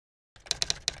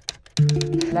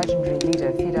Legendary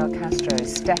leader Fidel Castro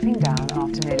is stepping down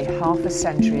after nearly half a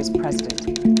century as president.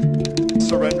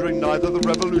 Surrendering neither the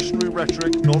revolutionary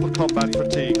rhetoric nor the combat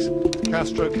fatigues,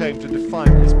 Castro came to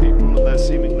define his people and their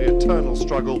seemingly eternal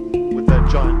struggle with their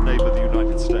giant neighbor, the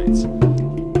United States.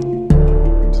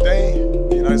 Today,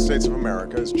 the United States of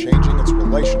America is changing its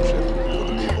relationship with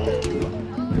the people of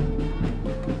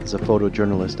Cuba. As a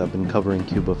photojournalist, I've been covering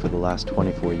Cuba for the last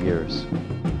 24 years.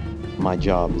 My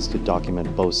job is to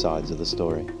document both sides of the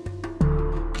story.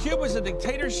 Cuba is a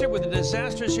dictatorship with a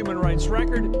disastrous human rights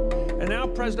record, and now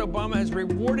President Obama has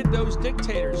rewarded those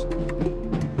dictators.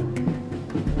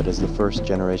 But as the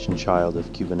first-generation child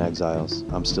of Cuban exiles,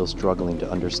 I'm still struggling to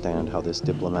understand how this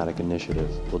diplomatic initiative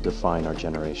will define our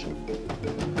generation.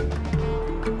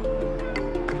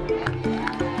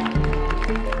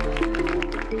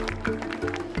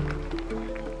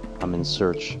 I'm in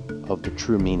search of the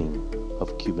true meaning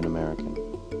of Cuban American.